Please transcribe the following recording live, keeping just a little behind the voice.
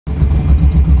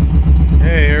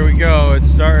go. It's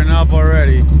starting up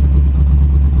already. I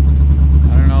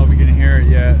don't know if you can hear it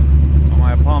yet, but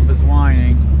my pump is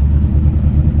whining.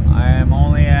 I am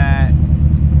only at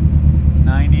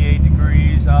 98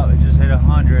 degrees. Oh, it just hit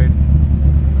 100.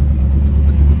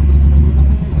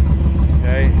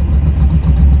 Okay.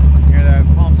 Hear that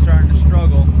pump starting to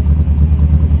struggle.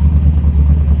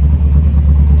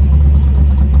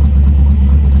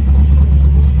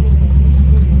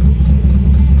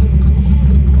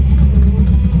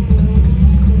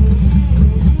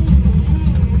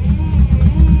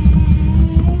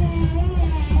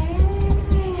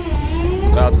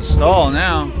 About to stall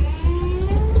now.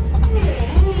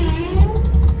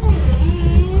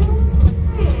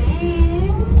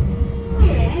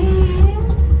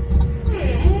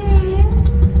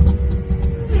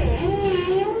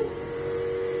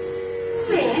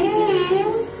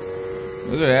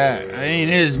 Look at that. I mean,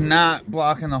 it is not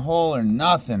blocking the hole or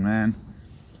nothing, man.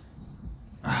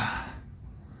 Let's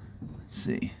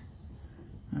see.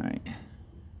 Alright.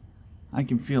 I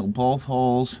can feel both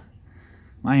holes.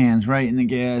 My hand's right in the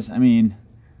gas. I mean,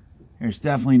 there's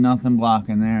definitely nothing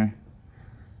blocking there.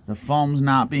 The foam's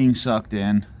not being sucked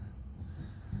in.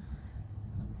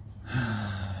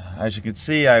 As you can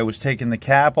see, I was taking the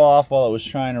cap off while it was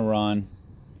trying to run.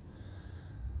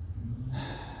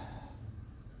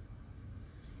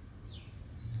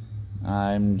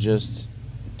 I'm just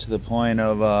to the point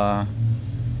of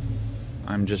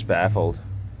I'm just baffled.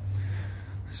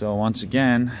 So once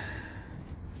again,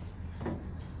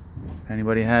 if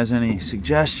anybody has any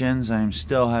suggestions, I'm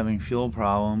still having fuel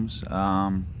problems.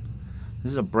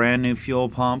 This is a brand new fuel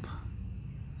pump.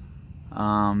 The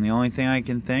only thing I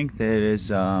can think that is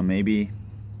maybe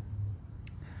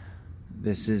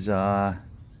this is got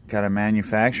a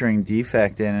manufacturing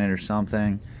defect in it or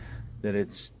something, that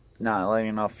it's not letting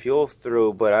enough fuel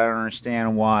through, but I don't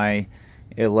understand why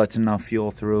it lets enough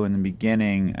fuel through in the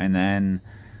beginning, and then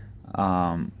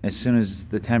as soon as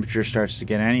the temperature starts to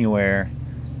get anywhere,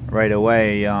 right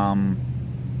away, you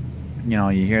know,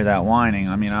 you hear that whining.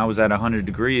 I mean, I was at 100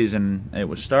 degrees and it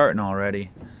was starting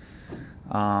already.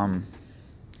 So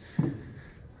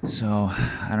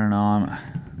I don't know,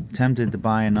 I'm tempted to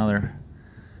buy another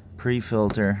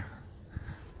pre-filter,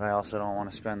 but I also don't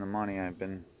want to spend the money.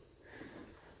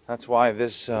 That's why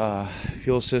this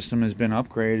fuel system has been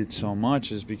upgraded so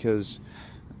much, is because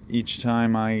each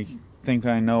time I think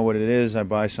I know what it is, I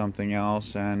buy something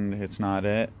else and it's not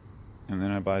it, and then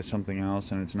I buy something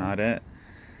else and it's not it.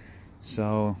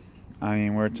 So I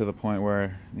mean, we're to the point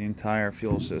where the entire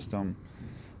fuel system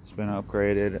has been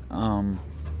upgraded.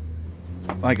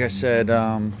 Like I said,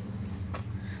 let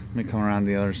me come around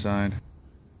the other side.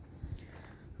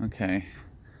 Okay,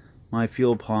 my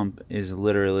fuel pump is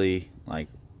literally like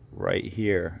right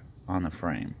here on the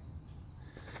frame.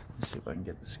 Let's see if I can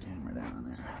get this camera down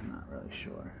there. I'm not really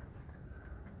sure.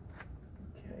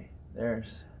 Okay,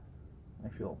 there's my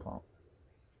fuel pump.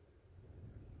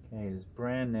 Okay, it is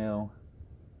brand new.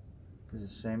 This is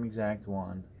the same exact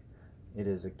one. It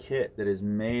is a kit that is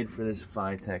made for this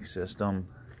Fitech system.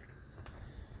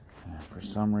 For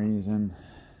some reason,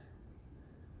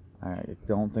 I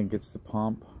don't think it's the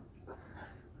pump.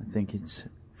 I think it's,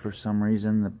 for some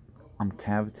reason, I'm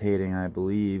cavitating, I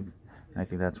believe. I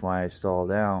think that's why I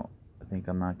stalled out. I think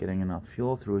I'm not getting enough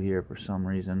fuel through here for some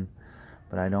reason,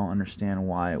 but I don't understand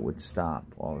why it would stop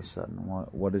all of a sudden.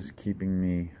 What is keeping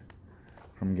me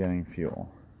from getting fuel?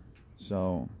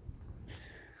 So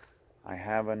I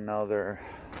have another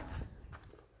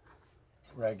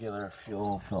regular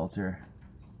fuel filter.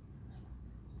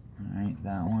 Alright,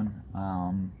 that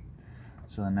one.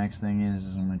 So the next thing is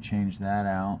I'm going to change that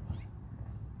out.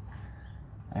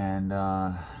 And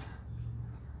I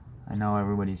know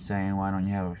everybody's saying, why don't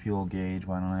you have a fuel gauge?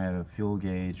 Why don't I have a fuel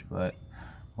gauge? But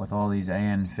with all these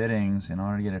AN fittings, in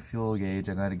order to get a fuel gauge,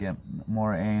 I got to get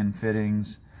more AN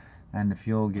fittings and the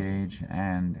fuel gauge,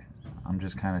 and I'm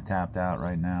just kind of tapped out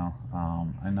right now.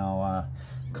 I know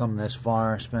come this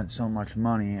far, spent so much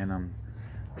money, and I'm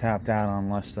tapped out on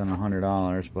less than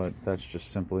 $100, but that's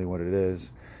just simply what it is.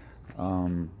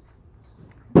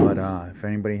 But if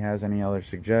anybody has any other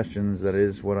suggestions, that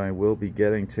is what I will be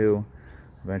getting to.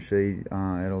 Eventually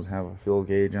it'll have a fuel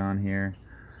gauge on here,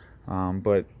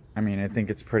 but I mean, I think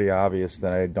it's pretty obvious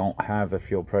that I don't have the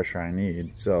fuel pressure I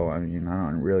need. So I mean, I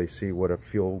don't really see what a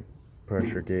fuel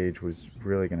pressure gauge was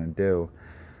really going to do.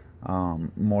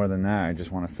 More than that, I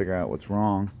just want to figure out what's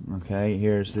wrong. Okay,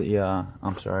 here's the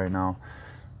I'm sorry, no,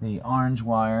 the orange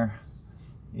wire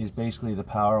is basically the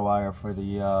power wire for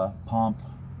the pump.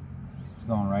 It's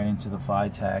going right into the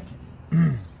Fitech.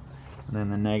 And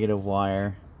then the negative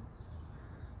wire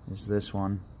is this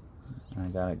one. I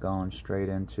got it going straight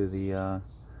into the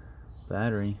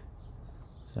battery.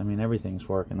 So, I mean, everything's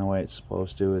working the way it's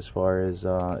supposed to as far as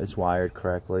it's wired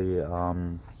correctly.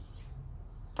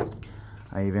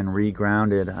 I even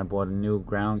regrounded. I bought a new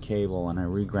ground cable and I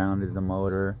regrounded the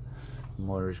motor. The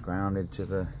motor's grounded to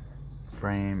the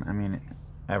frame. I mean,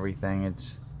 everything.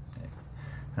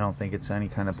 I don't think it's any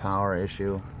kind of power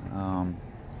issue,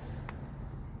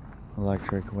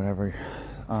 electric, whatever.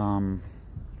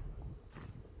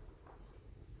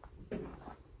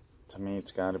 To me,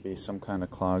 it's got to be some kind of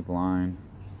clogged line,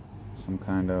 some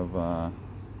kind of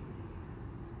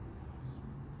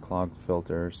clogged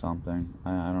filter or something.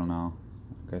 I don't know.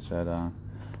 Like I said, I'm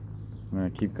going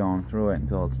to keep going through it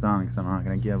until it's done, because I'm not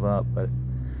going to give up. But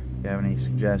if you have any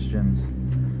suggestions,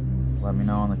 let me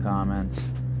know in the comments.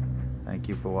 Thank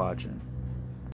you for watching.